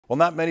Well,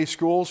 not many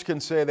schools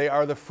can say they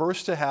are the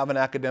first to have an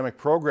academic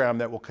program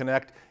that will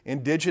connect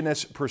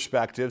Indigenous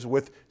perspectives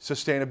with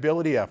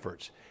sustainability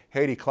efforts.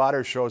 Haiti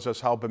Clotter shows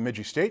us how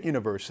Bemidji State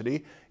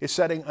University is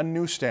setting a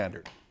new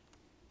standard.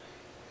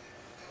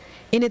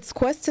 In its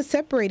quest to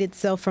separate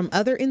itself from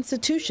other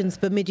institutions,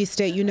 Bemidji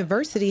State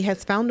University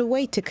has found a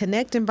way to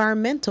connect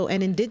environmental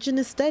and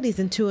Indigenous studies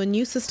into a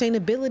new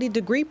sustainability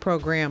degree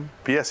program.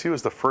 BSU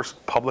is the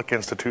first public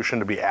institution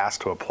to be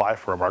asked to apply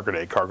for a Margaret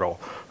A.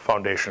 Cargill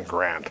Foundation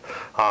grant.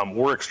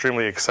 We're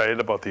extremely excited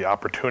about the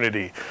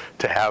opportunity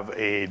to have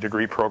a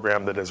degree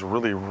program that is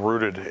really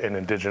rooted in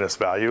Indigenous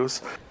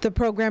values. The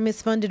program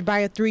is funded by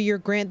a 3-year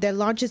grant that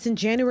launches in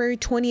January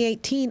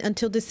 2018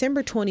 until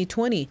December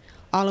 2020.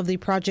 All of the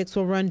projects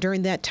will run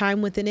during that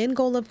time with an end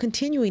goal of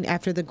continuing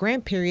after the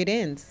grant period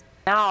ends.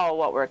 Now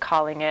what we're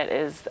calling it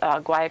is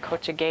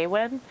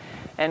Guayacocha-Gaywin,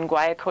 and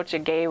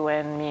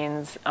Guayacocha-Gaywin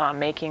means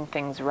making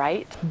things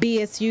right.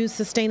 BSU's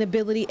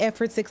sustainability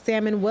efforts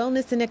examine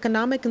wellness and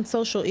economic and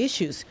social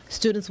issues.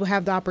 Students will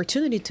have the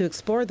opportunity to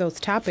explore those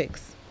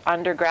topics.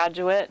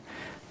 Undergraduate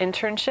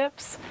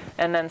internships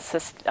and then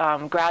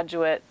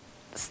graduate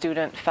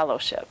student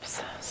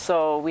fellowships.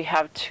 So we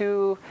have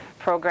 2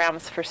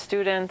 programs for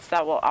students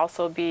that will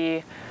also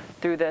be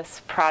through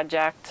this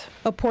project.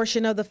 A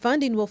portion of the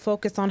funding will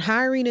focus on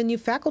hiring a new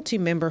faculty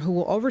member who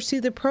will oversee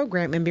the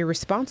program and be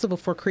responsible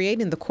for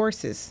creating the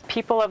courses.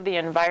 People of the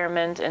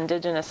Environment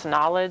Indigenous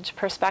Knowledge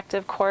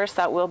Perspective course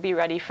that will be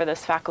ready for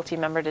this faculty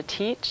member to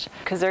teach,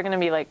 because they're going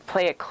to be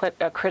play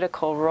a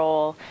critical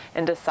role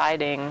in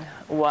deciding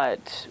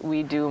what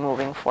we do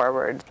moving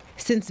forward.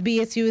 Since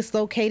BSU is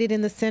located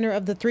in the center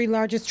of the 3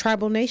 largest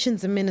tribal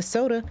nations in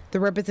Minnesota, the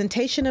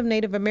representation of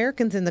Native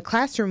Americans in the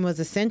classroom was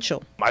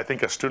essential. I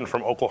think a student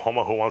from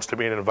Oklahoma who wants to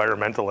be an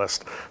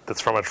environmentalist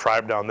that's from a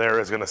tribe down there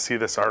is going to see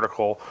this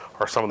article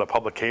or some of the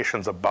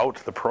publications about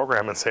the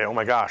program and say, oh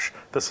my gosh,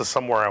 this is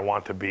somewhere I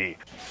want to be.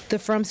 The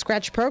From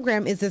Scratch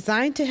program is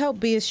designed to help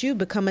BSU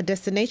become a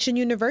destination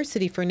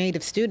university for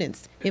Native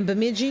students. In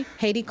Bemidji,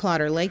 Haiti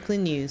Clotter,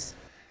 Lakeland News.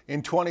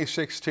 In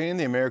 2016,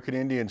 the American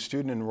Indian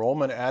student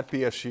enrollment at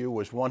BSU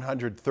was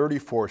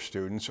 134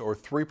 students, or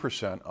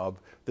 3% of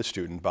the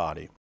student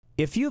body.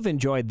 If you've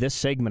enjoyed this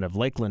segment of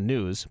Lakeland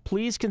News,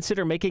 please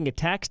consider making a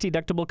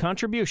tax-deductible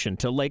contribution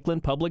to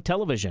Lakeland Public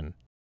Television.